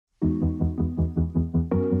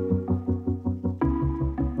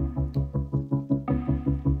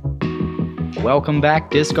Welcome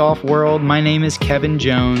back, Disc Golf World. My name is Kevin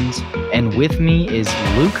Jones, and with me is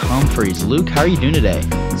Luke Humphreys. Luke, how are you doing today?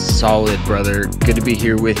 Solid, brother. Good to be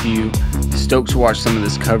here with you. Stoked to watch some of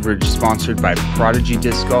this coverage sponsored by Prodigy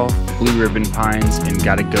Disc Golf, Blue Ribbon Pines, and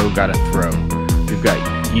Gotta Go, Gotta Throw. We've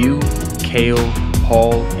got you, Cale,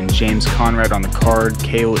 Paul, and James Conrad on the card.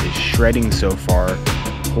 Cale is shredding so far.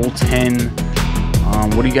 Hole 10.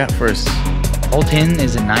 What do you got for us? Hole 10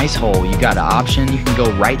 is a nice hole. You got an option. You can go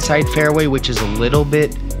right side fairway, which is a little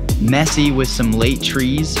bit messy with some late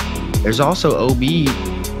trees. There's also OB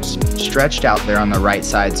stretched out there on the right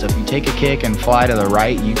side. So if you take a kick and fly to the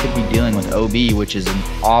right, you could be dealing with OB, which is an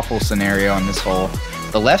awful scenario on this hole.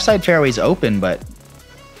 The left side fairway is open, but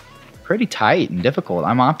pretty tight and difficult.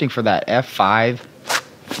 I'm opting for that F5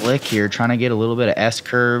 flick here, trying to get a little bit of S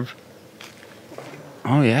curve.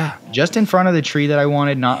 Oh, yeah. Just in front of the tree that I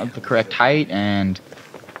wanted, not the correct height, and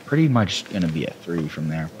pretty much going to be a 3 from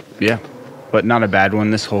there. Yeah, but not a bad one.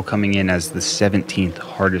 This hole coming in as the 17th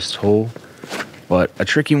hardest hole, but a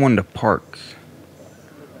tricky one to park.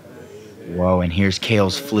 Whoa, and here's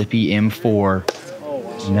Cale's flippy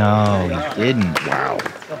M4. No, he didn't. Wow.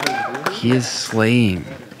 He is slaying.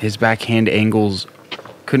 His backhand angles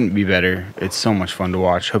couldn't be better. It's so much fun to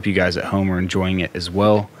watch. Hope you guys at home are enjoying it as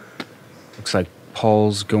well. Looks like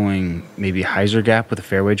Paul's going maybe hyzer gap with a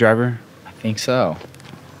fairway driver. I think so.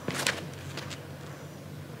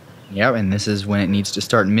 Yep, and this is when it needs to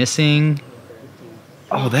start missing.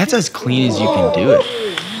 Oh, that's as clean as you can do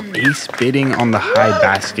it. Ace bidding on the high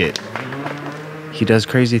basket. He does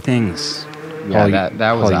crazy things. Yeah,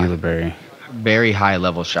 that was Paul a Ulibarri. very high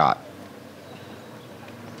level shot.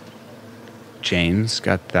 James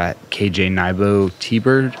got that KJ Nybo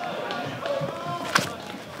T-bird.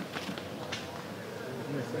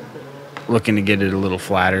 Looking to get it a little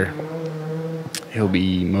flatter. He'll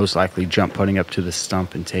be most likely jump putting up to the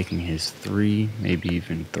stump and taking his 3, maybe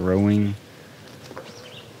even throwing.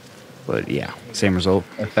 But yeah, same result.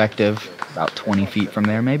 Effective, about 20 feet from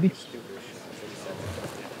there maybe.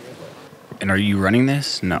 And are you running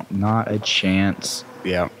this? No. Not a chance.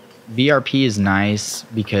 Yeah. VRP is nice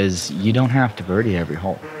because you don't have to birdie every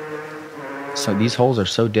hole. So these holes are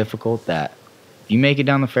so difficult that if you make it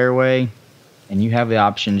down the fairway and you have the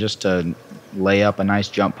option just to lay up a nice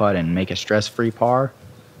jump putt and make a stress-free par,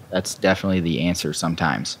 that's definitely the answer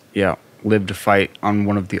sometimes. Yeah, live to fight on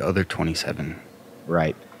one of the other 27.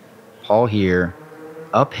 Right. Paul here,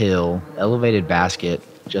 uphill, elevated basket,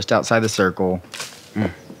 just outside the circle.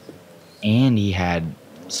 And he had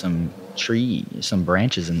some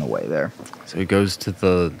branches in the way there. So he goes to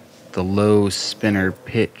the low spinner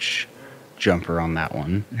pitch jumper on that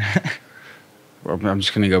one. I'm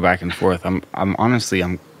just gonna go back and forth. I'm honestly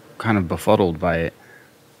kind of befuddled by it.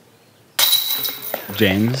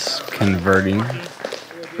 James converting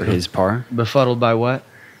for his par. Befuddled by what?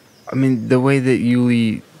 I mean, the way that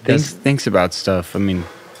Uli thinks about stuff. I mean,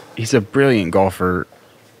 he's a brilliant golfer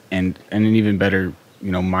and an even better,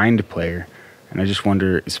 mind player. And I just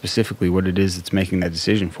wonder specifically what it is that's making that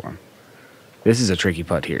decision for him. This is a tricky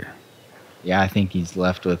putt here. Yeah, I think he's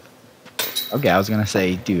left with... Okay, I was going to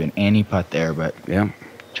say do an Annie putt there, but yeah,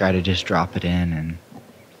 try to just drop it in, and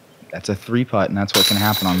that's a 3 putt, and that's what can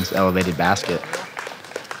happen on this elevated basket.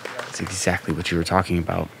 That's exactly what you were talking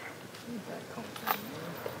about.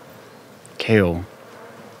 Cale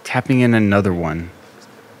tapping in another one.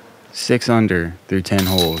 6 under through 10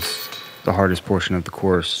 holes. The hardest portion of the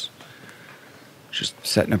course. Just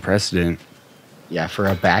setting a precedent. Yeah, for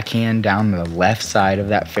a backhand down the left side of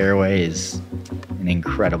that fairway is an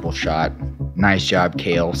incredible shot. Nice job,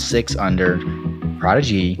 Cale. 6 under.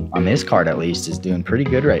 Prodigy, on this card at least, is doing pretty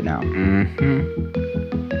good right now.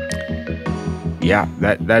 Yeah,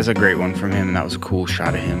 that's a great one from him, and that was a cool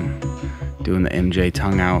shot of him doing the MJ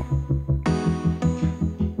tongue out.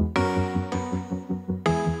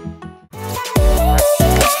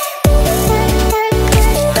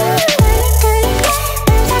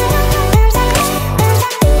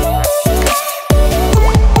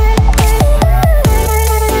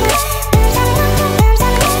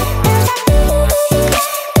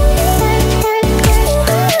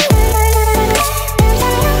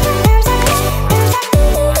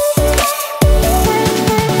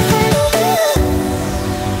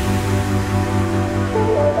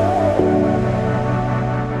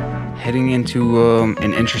 Heading into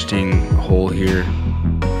an interesting hole here.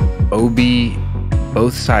 OB,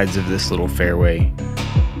 both sides of this little fairway,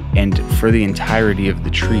 and for the entirety of the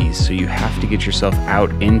trees, so you have to get yourself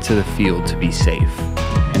out into the field to be safe.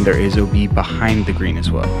 And there is OB behind the green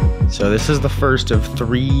as well. So this is the first of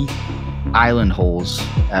 3 island holes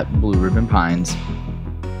at Blue Ribbon Pines.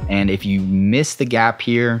 And if you miss the gap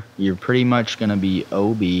here, you're pretty much going to be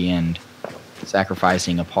OB and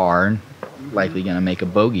sacrificing a par and likely going to make a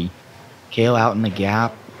bogey. Cale out in the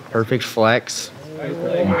gap, perfect flex,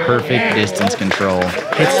 and perfect distance control.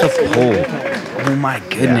 Hits the pole. Oh my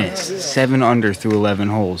goodness. Yeah. 7 under through 11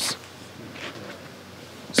 holes.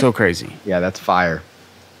 So crazy. Yeah, that's fire.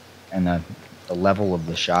 And the level of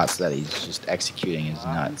the shots that he's just executing is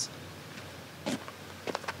nuts.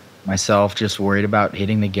 Myself just worried about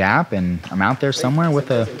hitting the gap, and I'm out there somewhere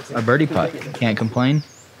with a birdie putt. Can't complain.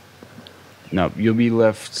 No, you'll be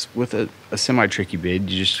left with a semi-tricky bid.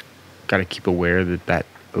 You just got to keep aware that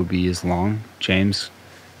OB is long. James,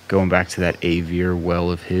 going back to that Avier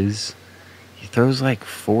well of his, he throws like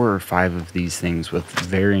 4 or 5 of these things with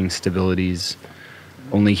varying stabilities.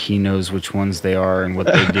 Only he knows which ones they are and what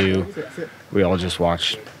they do. We all just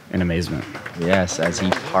watch in amazement. Yes, as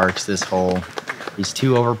he parks this hole. He's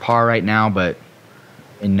 2 over par right now, but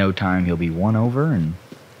in no time he'll be 1 over and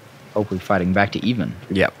hopefully fighting back to even.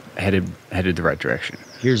 Yep, headed the right direction.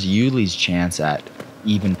 Here's Uli's chance at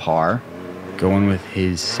even par. Going with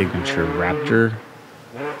his signature Raptor.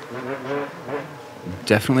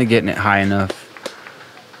 Definitely getting it high enough,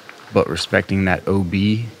 but respecting that OB.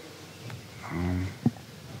 Do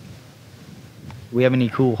we have any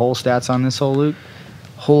cool hole stats on this hole, Luke?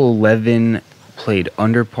 Hole 11 played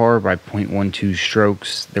under par by 0.12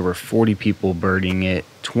 strokes. There were 40 people birdieing it.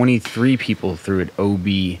 23 people threw it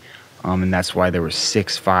OB, and that's why there were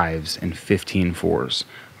 6 5s and 15 4s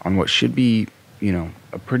on what should be,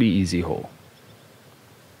 a pretty easy hole.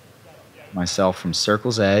 Myself from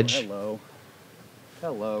Circle's Edge.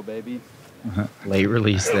 Hello, baby. Late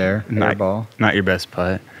release there. Airball. Not your best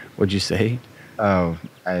putt. What'd you say? Oh,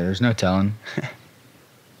 there's no telling.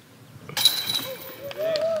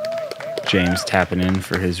 James tapping in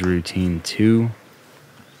for his routine 2.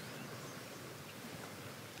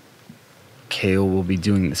 Cale will be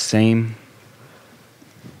doing the same.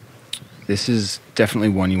 This is definitely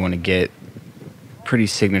one you want to get. Pretty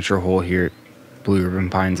signature hole here at Blue Ribbon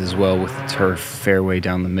Pines as well, with the turf fairway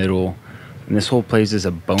down the middle. And this hole plays as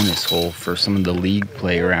a bonus hole for some of the league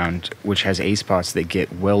play around, which has A spots that get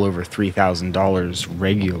well over $3,000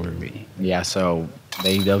 regularly. Yeah, so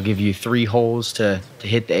they'll give you 3 holes to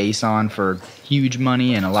hit the ace on for huge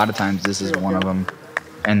money, and a lot of times this is one of them.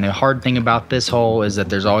 And the hard thing about this hole is that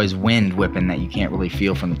there's always wind whipping that you can't really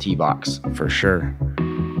feel from the tee box. For sure.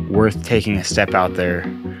 Worth taking a step out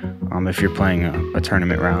there if you're playing a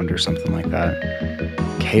tournament round or something like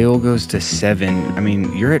that. Cale goes to 7. I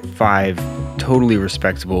mean, you're at 5, totally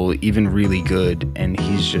respectable, even really good, and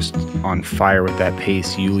he's just on fire with that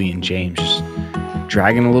pace. Uli and James just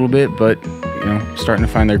dragging a little bit, but starting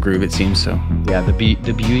to find their groove, it seems so. Yeah, the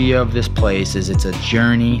beauty of this place is it's a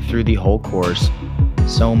journey through the whole course.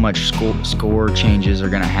 So much score changes are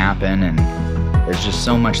going to happen, and there's just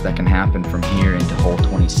so much that can happen from here into hole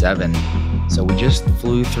 27. So we just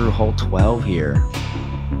flew through hole 12 here.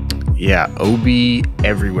 Yeah, OB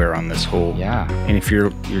everywhere on this hole. Yeah. And if your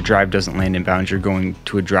drive doesn't land in bounds, you're going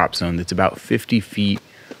to a drop zone that's about 50 feet.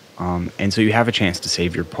 And so you have a chance to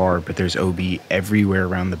save your par, but there's OB everywhere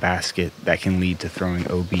around the basket that can lead to throwing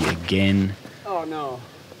OB again. Oh, no.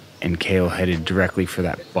 And Cale headed directly for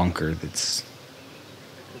that bunker that's...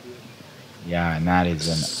 Yeah, and that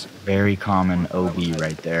is a very common OB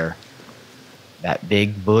right there. That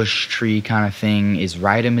big bush tree kind of thing is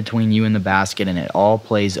right in between you and the basket, and it all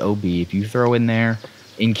plays OB. If you throw in there,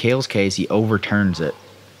 in Cale's case, he overturns it.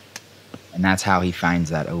 And that's how he finds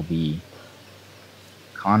that OB.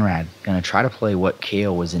 Conrad going to try to play what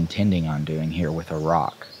Cale was intending on doing here with a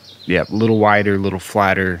rock. Yeah, a little wider, a little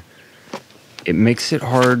flatter. It makes it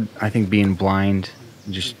hard, I think, being blind,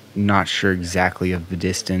 just not sure exactly of the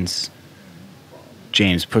distance.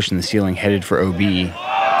 James pushing the ceiling, headed for OB.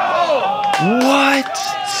 What?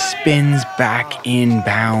 Spins back in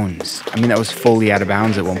bounds. I mean, that was fully out of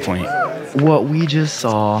bounds at one point. What we just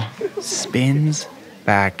saw spins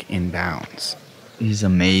back in bounds. Is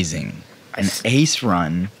amazing. An ace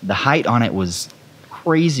run, the height on it was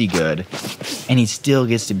crazy good, and he still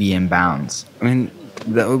gets to be in bounds. I mean,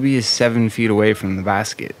 the OB is 7 feet away from the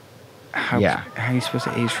basket. How Yeah. are you supposed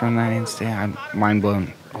to ace run that instant? I'm mind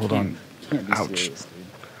blown. Hold on. Ouch. Serious,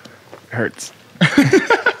 dude. Hurts.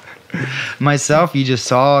 Myself, you just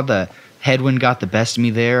saw the headwind got the best of me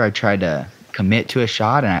there. I tried to commit to a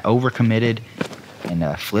shot, and I overcommitted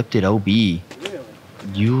and flipped it OB. Really?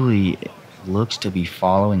 Uli looks to be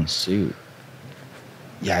following suit.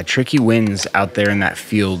 Yeah, tricky winds out there in that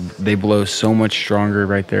field. They blow so much stronger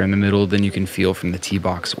right there in the middle than you can feel from the tee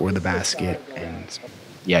box or the basket. And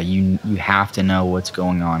Yeah, you have to know what's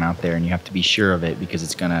going on out there, and you have to be sure of it because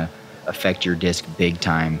it's going to affect your disc big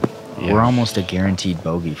time. Yeah. We're almost a guaranteed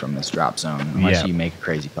bogey from this drop zone unless you make a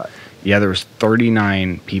crazy putt. Yeah, there was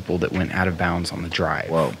 39 people that went out of bounds on the drive.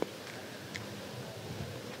 Whoa.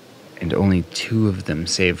 And only 2 of them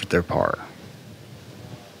saved their par.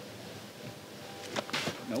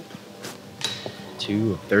 Nope.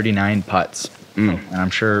 2 of 39 putts. And I'm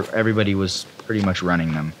sure everybody was pretty much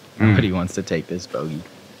running them. Nobody wants to take this bogey.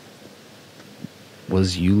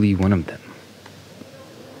 Was Uli one of them?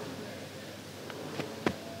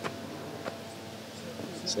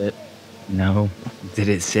 Sit. No. Did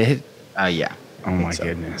it sit? Yeah. Oh my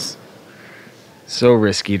goodness. So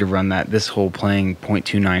risky to run that. This hole playing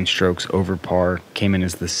 .29 strokes over par came in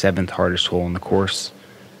as the 7th hardest hole on the course.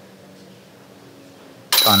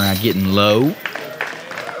 Conrad getting low.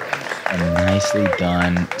 And nicely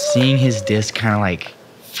done. Seeing his disc kind of like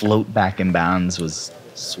float back in bounds was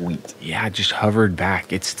sweet. Yeah, it just hovered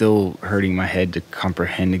back. It's still hurting my head to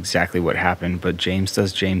comprehend exactly what happened, but James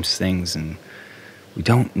does James things, and we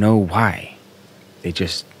don't know why. They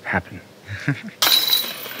just happen.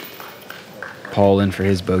 Paul in for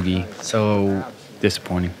his bogey. So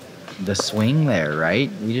Disappointing. the swing there, right?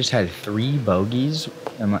 We just had 3 bogeys.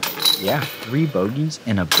 3 bogeys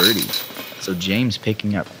and a birdie. So James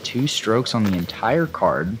picking up 2 strokes on the entire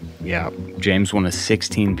card. Yeah, James one of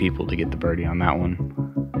 16 people to get the birdie on that one.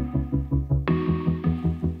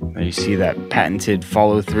 Now you see that patented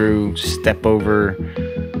follow-through, step over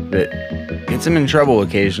that gets him in trouble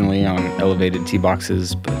occasionally on elevated tee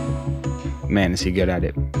boxes, but man, is he good at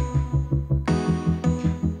it.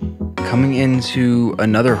 Coming into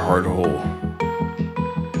another hard hole.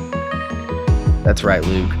 That's right,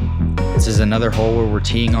 Luke. This is another hole where we're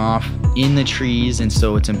teeing off in the trees, and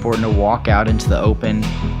so it's important to walk out into the open,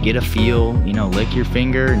 get a feel, lick your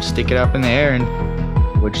finger and stick it up in the air,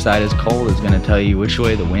 and which side is cold is going to tell you which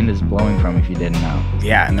way the wind is blowing from if you didn't know.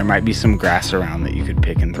 Yeah, and there might be some grass around that you could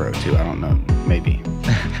pick and throw too. I don't know, maybe.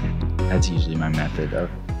 That's usually my method of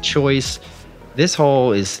choice. This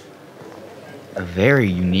hole is a very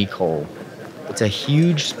unique hole. It's a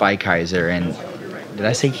huge spike hyzer, and did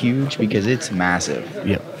I say huge? Because it's massive.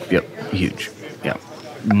 Yep, huge. Yep.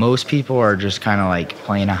 Most people are just kind of like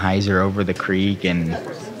playing a hyzer over the creek and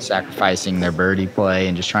sacrificing their birdie play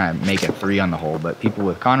and just trying to make a 3 on the hole. But people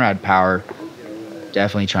with Conrad power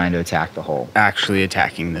definitely trying to attack the hole. Actually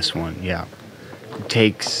attacking this one, yeah. It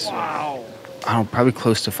takes, probably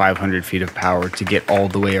close to 500 feet of power to get all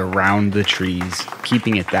the way around the trees,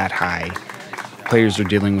 keeping it that high. Players are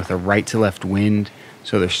dealing with a right to left wind,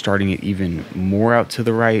 so they're starting it even more out to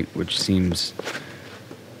the right, which seems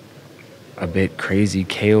a bit crazy.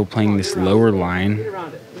 Cale playing this lower line.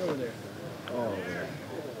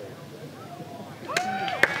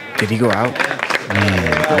 Did he go out?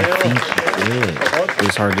 Man, I think he did. It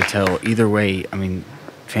was hard to tell. Either way,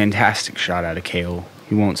 fantastic shot out of Cale.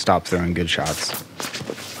 He won't stop throwing good shots.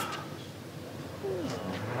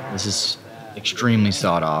 This is extremely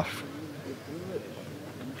sought off.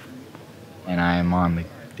 And I am on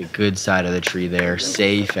the good side of the tree there,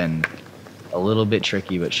 safe and a little bit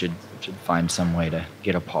tricky, but should find some way to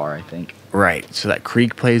get a par, I think. Right, so that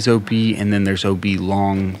creek plays OB, and then there's OB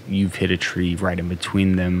long. You've hit a tree right in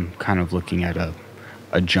between them, kind of looking at a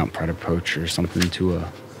jump right approach or something to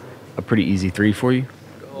a pretty easy 3 for you.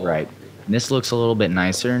 Right. And this looks a little bit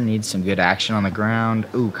nicer, needs some good action on the ground.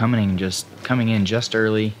 Ooh, coming in just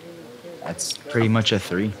early. That's pretty much a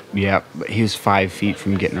 3. Yeah, but he was 5 feet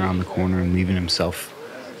from getting around the corner and leaving himself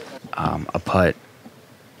a putt.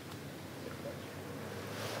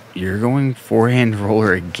 You're going forehand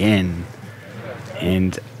roller again.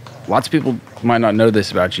 And lots of people might not know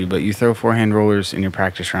this about you, but you throw forehand rollers in your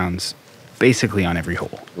practice rounds basically on every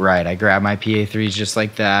hole. Right. I grab my PA3s just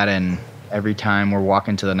like that, and every time we're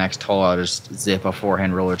walking to the next hole, I'll just zip a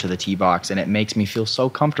forehand roller to the tee box, and it makes me feel so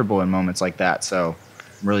comfortable in moments like that. So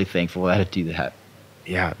I'm really thankful that I do that.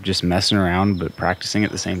 Yeah, just messing around, but practicing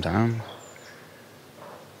at the same time.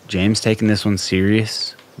 James taking this one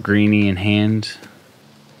serious. Greenie in hand.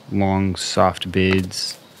 Long, soft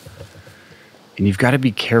bids. And you've got to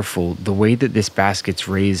be careful. The way that this basket's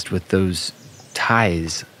raised with those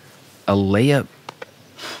ties, a layup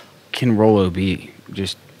can roll OB.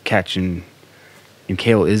 Just catching. And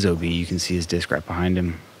Cale is OB. You can see his disc right behind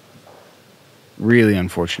him. Really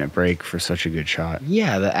unfortunate break for such a good shot.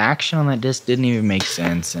 Yeah, the action on that disc didn't even make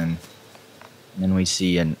sense. And then we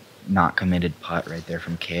see a not committed putt right there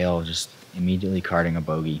from Cale, just immediately carding a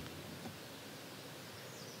bogey.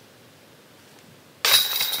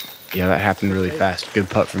 Yeah, that happened really fast. Good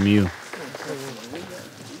putt from you.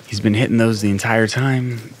 He's been hitting those the entire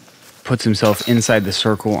time. puts himself inside the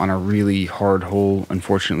circle on a really hard hole.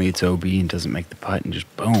 Unfortunately, it's OB and doesn't make the putt, and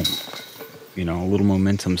just boom. You know, a little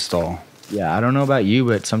momentum stall. Yeah, I don't know about you,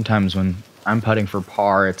 but sometimes when I'm putting for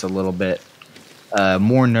par, it's a little bit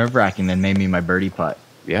more nerve-wracking than maybe my birdie putt.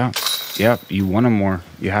 Yeah, you want them more.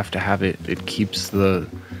 You have to have it. It keeps the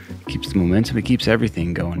momentum. It keeps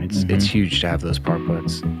everything going. It's huge to have those par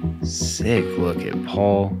putts. Sick look at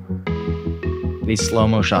Paul. These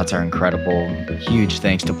slow-mo shots are incredible. Huge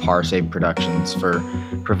thanks to Par Save Productions for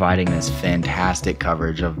providing this fantastic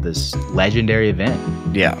coverage of this legendary event.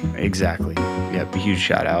 Yeah, exactly. Yep, huge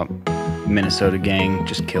shout out. Minnesota gang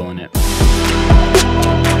just killing it.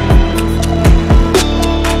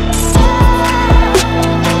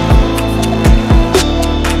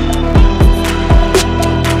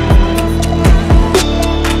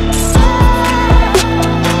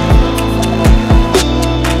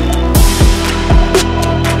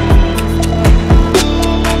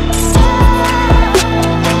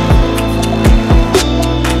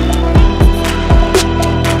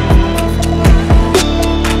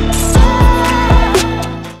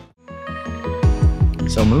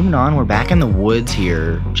 So moving on, we're back in the woods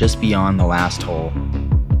here, just beyond the last hole.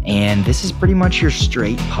 And this is pretty much your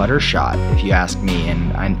straight putter shot, if you ask me.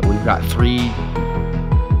 And we've got 3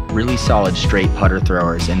 really solid straight putter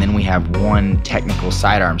throwers. And then we have 1 technical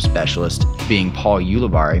sidearm specialist, being Paul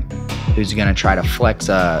Ulibarri, who's going to try to flex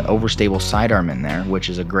a overstable sidearm in there, which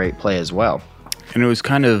is a great play as well. And it was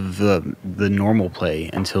kind of the normal play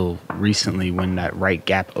until recently when that right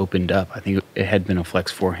gap opened up. I think it had been a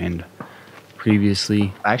flex forehand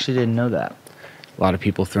previously. I actually didn't know that. A lot of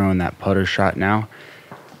people throwing that putter shot now.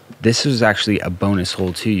 This was actually a bonus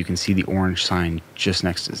hole too. You can see the orange sign just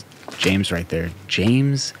next to James right there.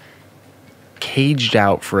 James caged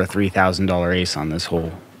out for a $3,000 ace on this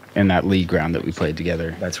hole in that league round that we played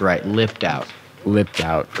together. That's right, lipped out For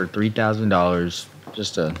 $3,000.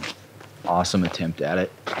 Just a awesome attempt at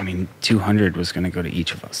it. I mean, 200 was going to go to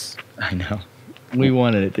each of us. I know. We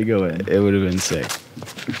wanted it to go in. It would have been sick.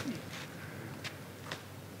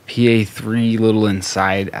 PA3 little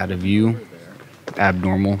inside out of you.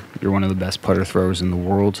 Abnormal. You're one of the best putter throwers in the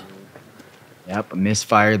world. Yep, a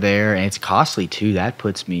misfire there, and it's costly too. That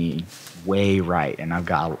puts me way right, and I've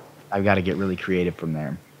got to get really creative from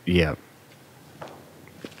there. Yep.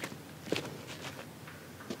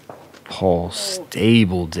 Paul,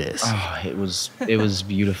 stable disc. Oh, it was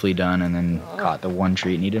beautifully done, and then caught the one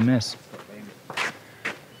tree it needed to miss.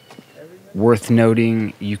 Worth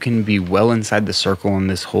noting, you can be well inside the circle on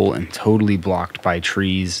this hole and totally blocked by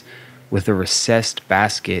trees. With a recessed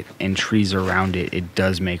basket and trees around it, it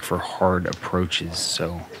does make for hard approaches.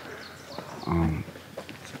 So, you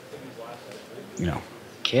know.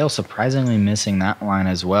 Cale surprisingly missing that line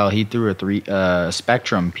as well. He threw a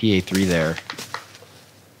Spectrum PA3 there.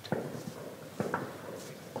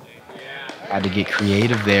 Had to get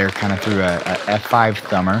creative there, kind of threw a F5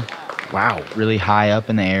 thumber. Wow, really high up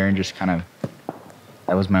in the air and just kind of,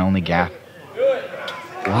 that was my only gap.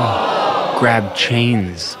 Wow, grab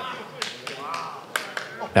chains.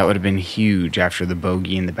 That would have been huge after the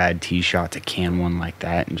bogey and the bad tee shot to can one like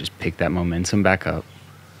that and just pick that momentum back up.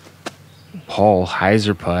 Paul,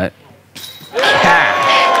 hyzer putt. Cash!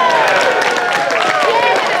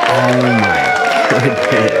 Oh my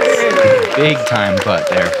goodness. Big time putt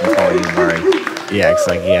there from Paul Ulibarri. Yeah, it's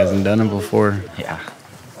like he hasn't done it before. Yeah.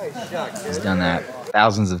 He's done that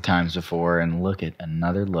thousands of times before, and look at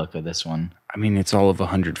another look of this one. I mean, it's all of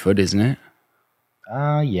 100 foot, isn't it?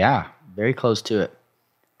 Yeah, very close to it.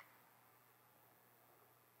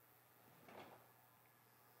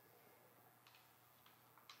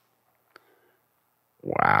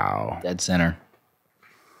 Wow. Dead center.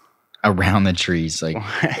 Around the trees, like,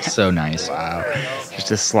 so nice. Wow. Just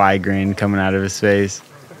a sly grin coming out of his face.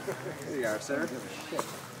 Here you are, sir.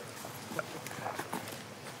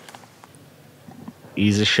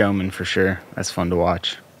 He's a showman for sure. That's fun to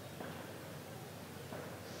watch.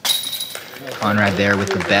 Conrad there with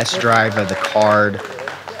the best drive of the card,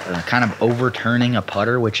 kind of overturning a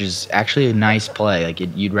putter, which is actually a nice play. Like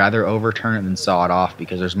you'd rather overturn it than saw it off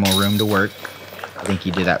because there's more room to work. I think he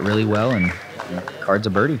did that really well, and the card's a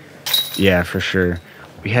birdie. Yeah, for sure.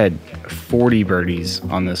 We had 40 birdies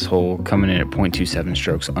on this hole, coming in at .27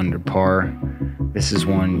 strokes under par. This is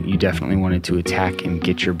one you definitely wanted to attack and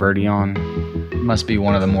get your birdie on. Must be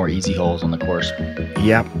one of the more easy holes on the course.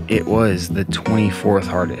 Yep, it was the 24th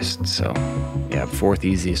hardest. So, yeah, 4th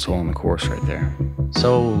easiest hole on the course right there.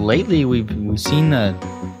 So lately we've seen the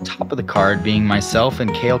top of the card being myself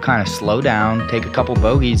and Cale kind of slow down, take a couple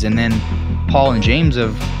bogeys, and then Paul and James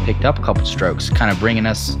have picked up a couple strokes, kind of bringing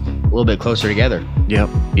us a little bit closer together. Yep,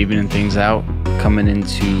 evening things out, coming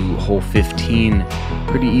into hole 15.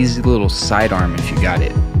 Pretty easy little sidearm if you got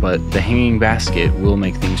it, but the hanging basket will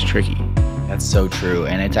make things tricky. That's so true,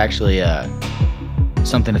 and it's actually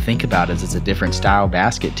something to think about is it's a different style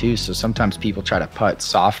basket too, so sometimes people try to putt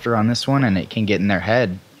softer on this one and it can get in their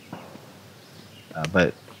head.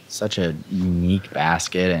 But such a unique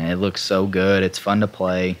basket and it looks so good. It's fun to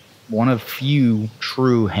play. One of few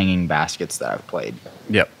true hanging baskets that I've played.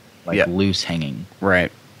 Yep. Like loose hanging.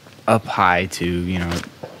 Right. Up high too, you know,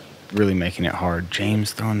 really making it hard.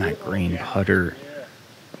 James throwing that green putter.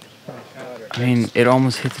 I mean, it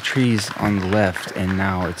almost hit the trees on the left and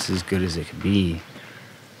now it's as good as it could be.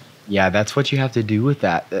 Yeah, that's what you have to do with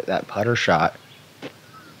that putter shot.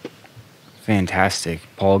 Fantastic.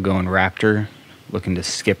 Paul going Raptor, looking to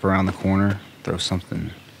skip around the corner, throw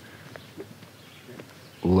something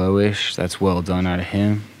lowish. That's well done out of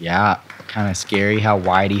him. Yeah, kind of scary how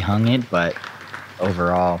wide he hung it, but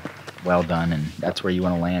overall, well done, and that's where you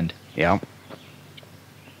want to land. Yeah.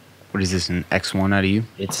 What is this, an X1 out of you?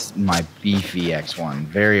 It's my beefy X1.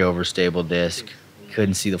 Very overstable disc.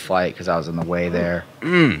 Couldn't see the flight because I was in the way there.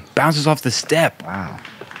 Bounces off the step. Wow.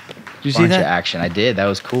 Did you see that? Bunch of action. I did. That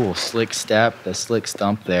was cool. Slick step, the slick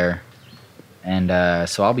stump there. And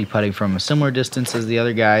so I'll be putting from a similar distance as the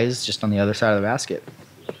other guys, just on the other side of the basket.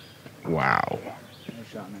 Wow.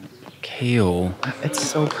 Cale.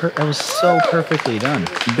 That was so perfectly done.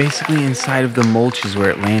 Basically inside of the mulch is where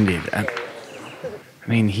it landed. I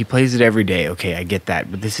mean, he plays it every day. Okay, I get that.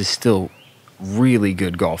 But this is still really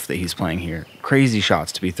good golf that he's playing here. Crazy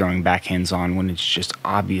shots to be throwing backhands on when it's just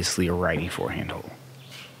obviously a righty forehand hole.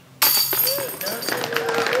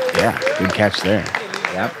 Yeah, good catch there.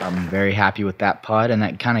 Yep, I'm very happy with that putt, and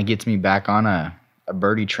that kind of gets me back on a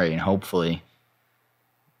birdie train, hopefully.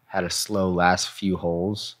 Had a slow last few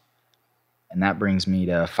holes, and that brings me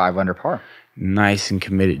to 5 under par. Nice and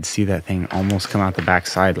committed. See that thing almost come out the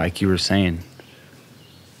backside like you were saying.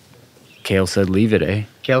 Cale said leave it, eh?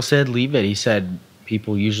 Cale said leave it. He said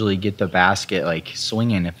people usually get the basket like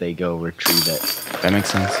swinging if they go retrieve it. That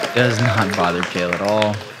makes sense. It does not bother Cale at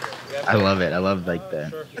all. I love it. I love like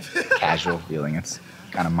the casual feeling. It's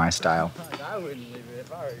kind of my style. I wouldn't leave it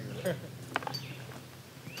if I were you.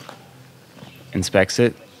 Inspects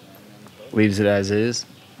it. Leaves it as is.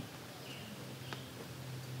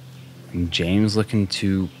 And James looking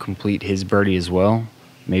to complete his birdie as well.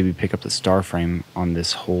 Maybe pick up the star frame on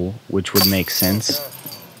this hole, which would make sense.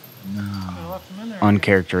 No.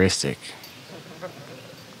 Uncharacteristic.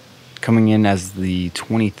 Coming in as the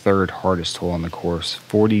 23rd hardest hole on the course,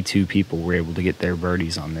 42 people were able to get their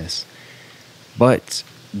birdies on this. But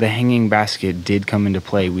the hanging basket did come into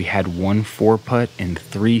play. We had 1 4-putt and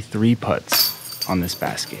 3 3-putts on this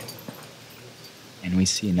basket. And we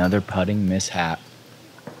see another putting mishap.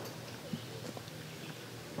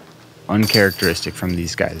 Uncharacteristic from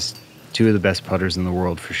these guys. 2 of the best putters in the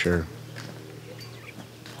world for sure.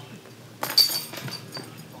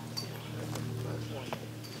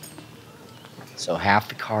 So half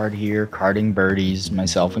the card here, carding birdies,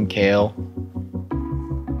 myself and Cale.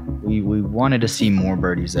 We wanted to see more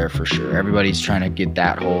birdies there for sure. Everybody's trying to get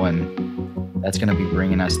that hole, and that's going to be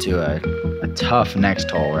bringing us to a tough next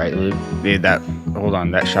hole, right, Luke? Yeah, hold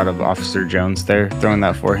on, that shot of Officer Jones there, throwing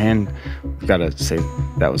that forehand, I've got to say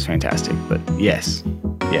that was fantastic. But yes,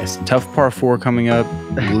 tough par 4 coming up.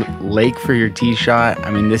 Lake for your tee shot.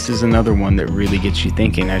 I mean, this is another one that really gets you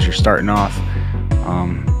thinking as you're starting off.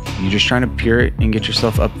 You're just trying to pure it and get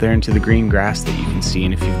yourself up there into the green grass that you can see.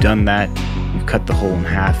 And if you've done that, you've cut the hole in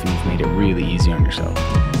half and you've made it really easy on yourself.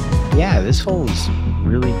 Yeah, this hole is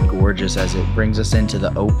really gorgeous as it brings us into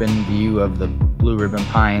the open view of the Blue Ribbon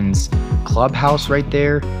Pines clubhouse right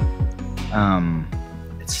there.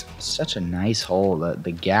 It's such a nice hole.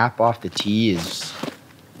 The gap off the tee is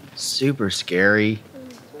super scary.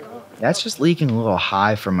 That's just leaking a little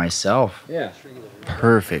high for myself. Yeah.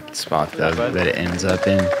 Perfect spot though that it ends up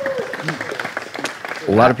in.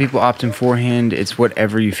 A lot of people opt in forehand. It's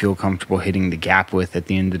whatever you feel comfortable hitting the gap with at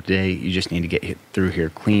the end of the day. You just need to get hit through here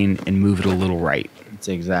clean and move it a little right. That's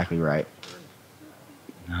exactly right.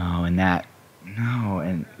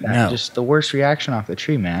 Just the worst reaction off the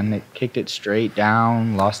tree, man. It kicked it straight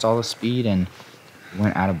down, lost all the speed, and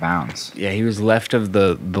went out of bounds. Yeah, he was left of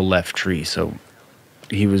the left tree, so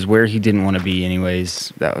he was where he didn't want to be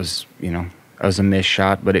anyways. That was a missed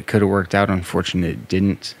shot, but it could have worked out. Unfortunately, it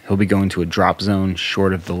didn't. He'll be going to a drop zone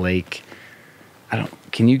short of the lake.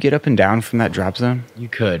 Can you get up and down from that drop zone? You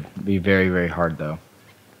could. It'd be very, very hard, though.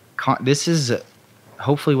 This is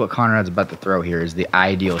hopefully what Conrad's about to throw here is the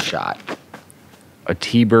ideal shot. A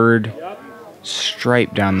T-bird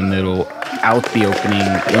stripe down the middle, out the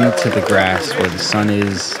opening, into the grass where the sun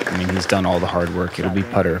is. I mean, he's done all the hard work. It'll be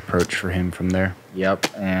putter approach for him from there. Yep,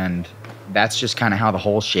 and that's just kind of how the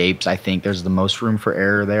hole shapes. I think there's the most room for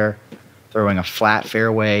error there. Throwing a flat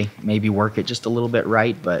fairway, maybe work it just a little bit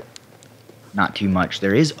right, but not too much.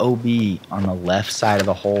 There is OB on the left side of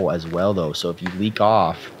the hole as well, though, so if you leak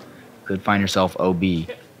off, you could find yourself OB.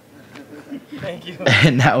 Thank you.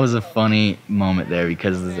 And that was a funny moment there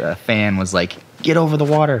because a fan was like, "Get over the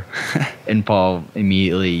water." And Paul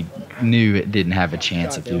immediately knew it didn't have a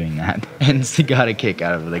chance of doing that. And he got a kick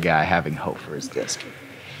out of the guy having hope for his disc.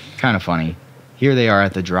 Kind of funny. Here they are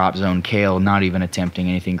at the drop zone. Cale not even attempting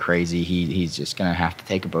anything crazy. He's just going to have to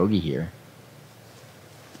take a bogey here.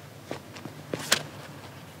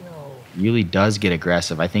 Uli does get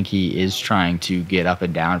aggressive. I think he is trying to get up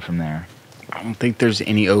and down from there. I don't think there's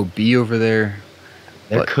any OB over there.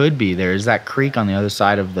 There could be. There's that creek on the other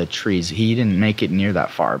side of the trees. He didn't make it near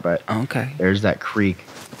that far, but okay. There's that creek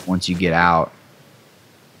once you get out.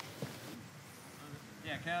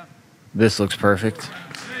 This looks perfect.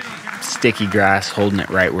 Sticky grass, holding it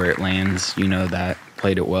right where it lands. You know that.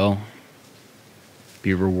 Played it well.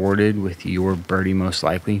 Be rewarded with your birdie most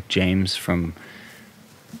likely. James from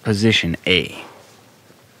position A.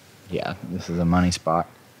 Yeah, this is a money spot.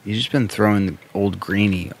 He's just been throwing the old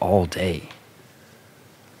greenie all day.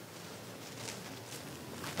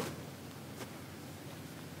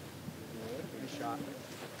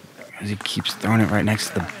 As he keeps throwing it right next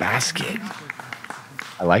to the basket.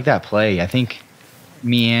 I like that play. I think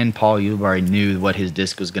me and Paul Ulibarri knew what his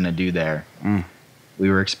disc was going to do there. We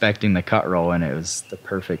were expecting the cut roll, and it was the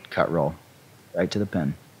perfect cut roll. Right to the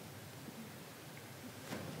pin.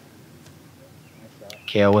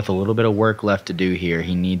 Cale with a little bit of work left to do here.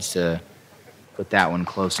 He needs to put that one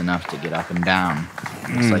close enough to get up and down.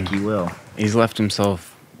 Looks like he will. He's left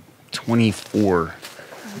himself 24.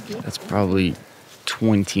 That's probably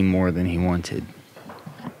 20 more than he wanted.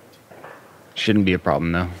 Shouldn't be a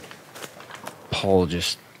problem, though. Paul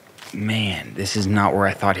just, man, this is not where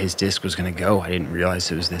I thought his disc was going to go. I didn't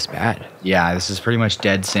realize it was this bad. Yeah, this is pretty much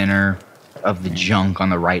dead center of the junk on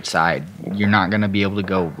the right side. You're not going to be able to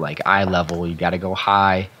go like eye level. You got to go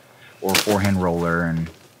high or forehand roller. And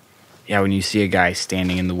yeah, when you see a guy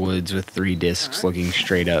standing in the woods with 3 discs looking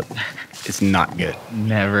straight up, it's not good.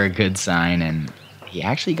 Never a good sign. And he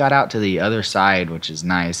actually got out to the other side, which is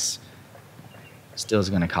nice. Still is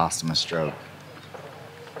going to cost him a stroke.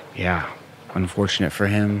 Yeah, unfortunate for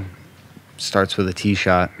him. Starts with a tee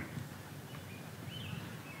shot.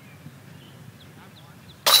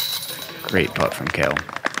 Great putt from Cale.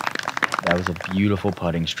 That was a beautiful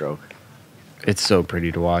putting stroke. It's so pretty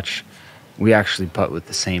to watch. We actually putt with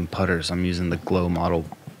the same putters. I'm using the Glow model,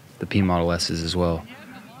 the P Model S's as well.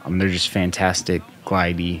 They're just fantastic,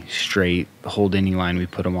 glidey, straight, hold any line we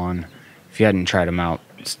put them on. If you hadn't tried them out,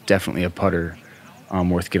 it's definitely a putter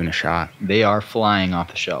worth giving a shot. They are flying off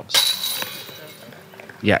the shelves.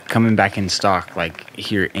 Yeah, coming back in stock like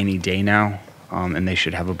here any day now. And they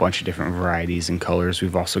should have a bunch of different varieties and colors.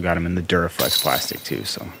 We've also got them in the Duraflex plastic too.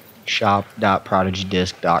 So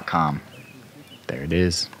shop.prodigydisc.com. There it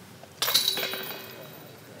is.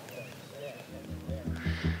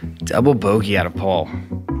 Double bogey out of Paul.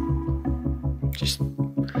 Just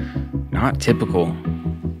not typical.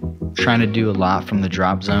 Trying to do a lot from the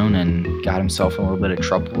drop zone and got himself in a little bit of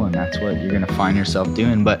trouble, and that's what you're going to find yourself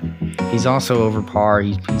doing. But he's also over par.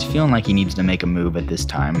 He's feeling like he needs to make a move at this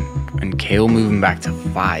time. And Cale moving back to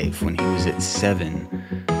 5 when he was at 7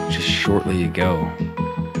 just shortly ago.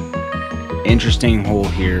 Interesting hole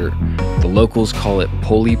here. The locals call it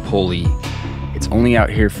Poli Poli. It's only out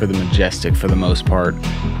here for the Majestic for the most part.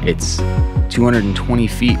 It's 220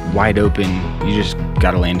 feet wide open. You just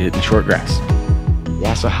got to land it in short grass.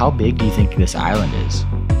 Yeah, so how big do you think this island is?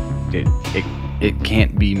 It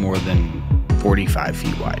can't be more than 45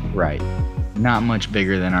 feet wide. Right. Not much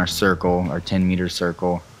bigger than our circle, our 10-meter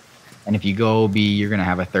circle. And if you go OB, you're going to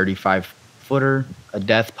have a 35-footer, a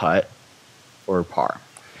death putt, or par.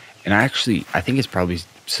 And I think it's probably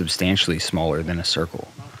substantially smaller than a circle.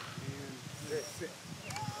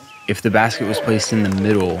 If the basket was placed in the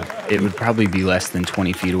middle, it would probably be less than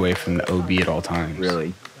 20 feet away from the OB at all times.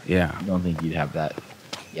 Really? Yeah. I don't think you'd have that.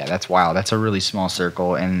 Yeah, that's wild. That's a really small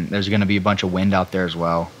circle, and there's going to be a bunch of wind out there as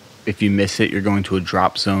well. If you miss it, you're going to a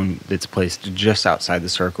drop zone that's placed just outside the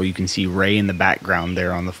circle. You can see Ray in the background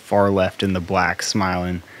there on the far left in the black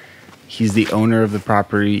smiling. He's the owner of the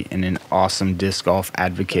property and an awesome disc golf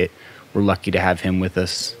advocate. We're lucky to have him with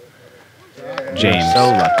us. James. We're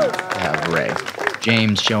so lucky to have Ray.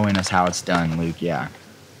 James showing us how it's done, Luke. Yeah.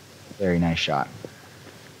 Very nice shot.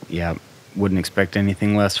 Yeah. Wouldn't expect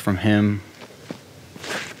anything less from him.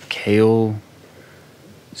 Cale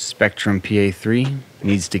Spectrum PA3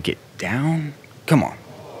 needs to get down. Come on.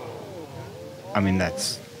 I mean,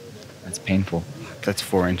 that's painful. That's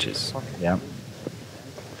 4 inches. Yep.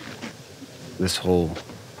 This hole.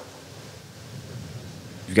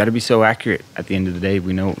 You've got to be so accurate. At the end of the day,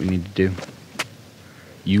 we know what we need to do.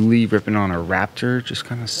 Uli ripping on a Raptor, just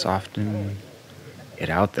kind of soften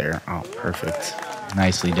it out there. Oh, perfect.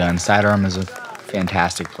 Nicely done. Sidearm is a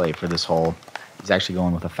fantastic play for this hole. He's actually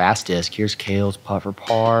going with a fast disc. Here's Cale's putt for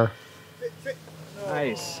par.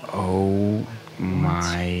 Nice. Oh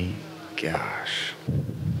my gosh.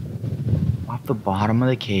 Off the bottom of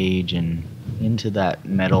the cage and into that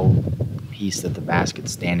metal piece that the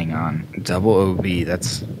basket's standing on. Double OB,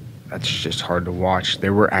 that's just hard to watch.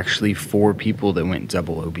 There were actually 4 people that went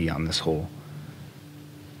double OB on this hole.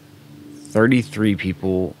 33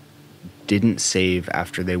 people didn't save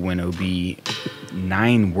after they went OB.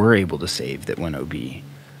 9 were able to save that went OB.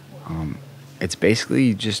 It's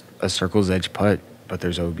basically just a circle's edge putt, but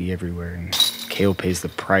there's OB everywhere, and Cale pays the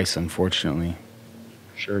price, unfortunately.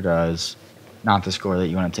 Sure does. Not the score that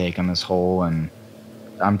you want to take on this hole, and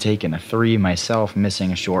I'm taking a 3 myself,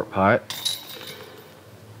 missing a short putt.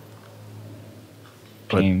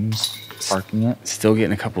 But James parking it. Still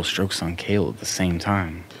getting a couple strokes on Cale at the same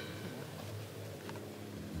time.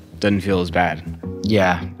 Doesn't feel as bad.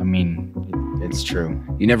 Yeah, I mean, it's true.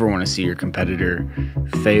 You never want to see your competitor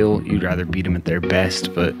fail. You'd rather beat them at their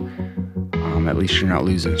best, but at least you're not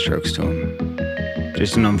losing strokes to him.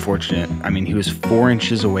 Just an unfortunate. I mean, he was 4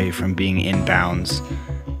 inches away from being inbounds,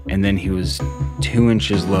 and then he was 2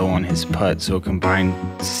 inches low on his putt, so a combined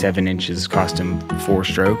 7 inches cost him 4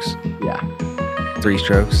 strokes. Yeah. 3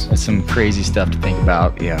 strokes. That's some crazy stuff to think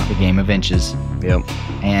about. Yeah. The game of inches. Yep.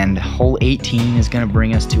 And hole 18 is going to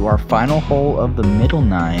bring us to our final hole of the middle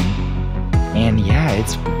 9. And yeah,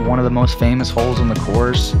 it's one of the most famous holes on the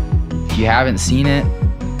course. If you haven't seen it,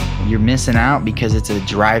 you're missing out because it's a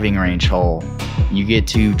driving range hole. You get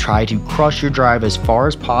to try to crush your drive as far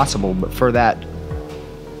as possible, but for that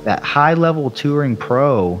high-level touring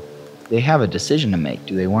pro, they have a decision to make.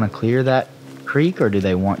 Do they want to clear that creek or do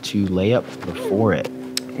they want to lay up before it?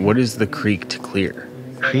 What is the creek to clear?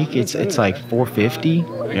 Creek, it's like 450.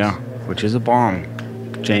 Yeah, which is a bomb.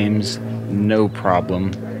 James, no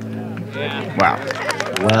problem. Yeah. Wow.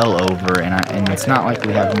 Well over, and it's not like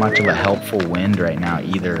we have much of a helpful wind right now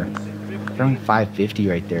either. Throwing 550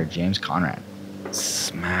 right there, James Conrad.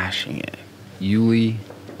 Smashing it. Uli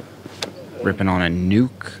ripping on a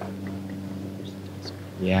nuke.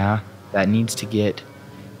 Yeah, that needs to get...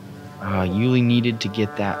 Uli needed to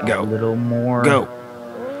get that Go. a little more. Go.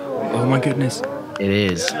 Oh my goodness. It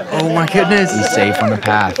is. Oh my goodness. He's safe on the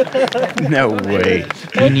path. No way.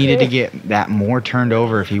 He needed to get that more turned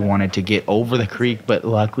over if he wanted to get over the creek, but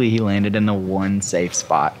luckily he landed in the one safe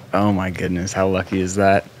spot. Oh my goodness. How lucky is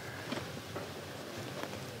that?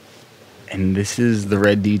 And this is the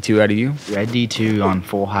red D2 out of you? Red D2 on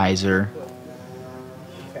full hyzer.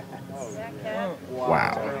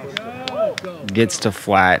 Wow. Gets to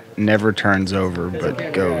flat, never turns over,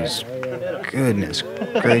 but goes, goodness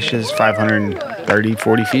gracious, 530,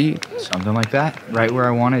 40 feet? Something like that. Right where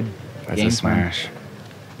I wanted. That's Game a smash.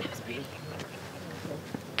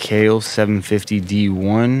 Cale 750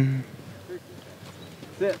 D1.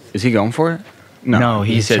 Is he going for it? No,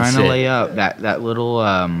 he he's said trying sit. to lay up that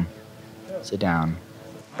little sit down.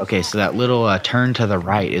 Okay, so that little turn to the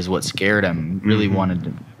right is what scared him. Really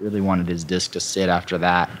wanted his disc to sit after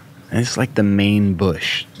that. And it's like the main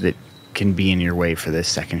bush that can be in your way for this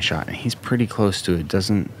second shot. And he's pretty close to it.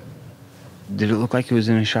 Did it look like it was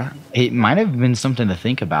in a shot? It might have been something to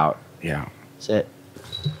think about. Yeah. Sit.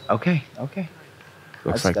 Okay.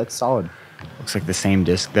 That's solid. Looks like the same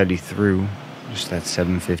disc that he threw. Just that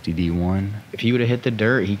 750 D1. If he would have hit the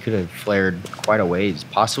dirt, he could have flared quite a ways.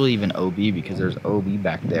 Possibly even OB because there's OB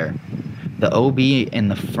back there. The OB in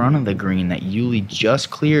the front of the green that Uli just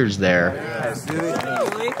clears there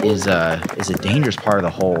is a dangerous part of the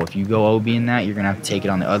hole. If you go OB in that, you're going to have to take it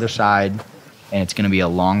on the other side, and it's going to be a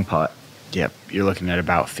long putt. Yep, you're looking at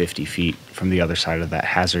about 50 feet from the other side of that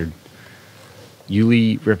hazard.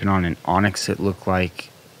 Uli ripping on an Onyx, it looked like.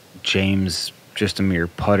 James, just a mere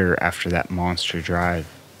putter after that monster drive.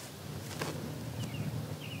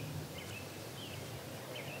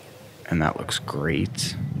 And that looks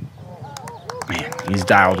great. Man, he's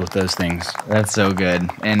dialed with those things. That's so good.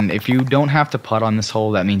 And if you don't have to putt on this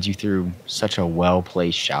hole, that means you threw such a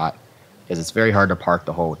well-placed shot because it's very hard to park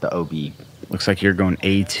the hole with the OB. Looks like you're going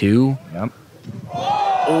A2. Yep.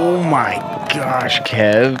 Oh my gosh,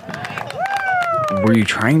 Kev. Were you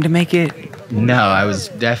trying to make it? No, I was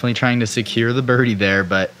definitely trying to secure the birdie there,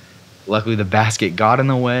 but Luckily, the basket got in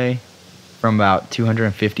the way from about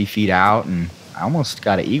 250 feet out, and I almost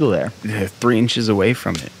got an eagle there. Yeah, 3 inches away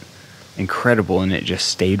from it. Incredible, and it just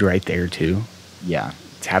stayed right there, too. Yeah.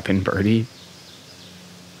 Tap in birdie.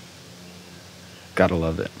 Gotta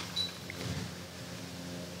love it.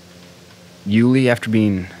 Uli, after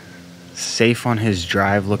being safe on his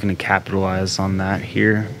drive, looking to capitalize on that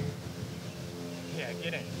here. Yeah,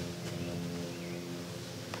 get in.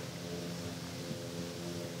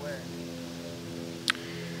 Where?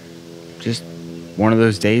 Just one of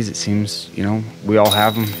those days, it seems, you know, we all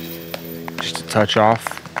have them. Just a touch off.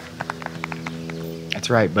 That's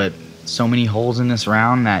right, but so many holes in this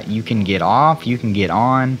round that you can get off, you can get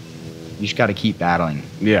on. You just got to keep battling.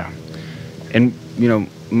 Yeah. And, you know,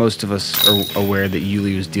 most of us are aware that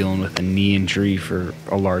Uli was dealing with a knee injury for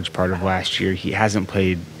a large part of last year. He hasn't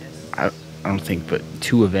played, I don't think, but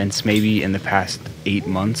 2 events maybe in the past 8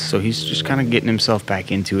 months. So he's just kind of getting himself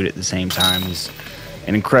back into it at the same time. He's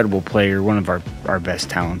an incredible player, one of our best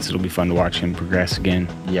talents. It'll be fun to watch him progress again.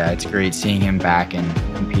 Yeah, it's great seeing him back and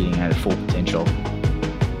competing at full potential.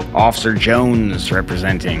 Officer Jones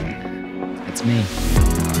representing. It's me.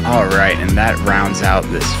 All right, and that rounds out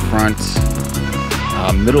this front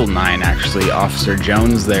middle 9, actually. Officer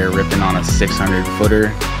Jones there ripping on a 600-footer.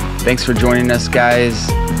 Thanks for joining us, guys.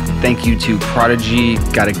 Thank you to Prodigy,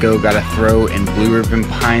 Gotta Go, Gotta Throw, and Blue Ribbon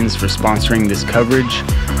Pines for sponsoring this coverage.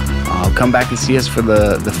 Come back and see us for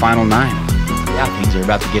the final 9. Yeah, things are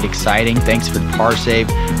about to get exciting. Thanks for Parsave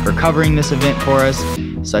for covering this event for us.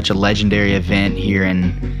 Such a legendary event here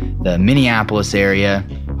in the Minneapolis area.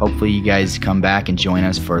 Hopefully you guys come back and join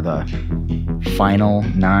us for the final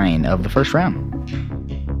 9 of the first round.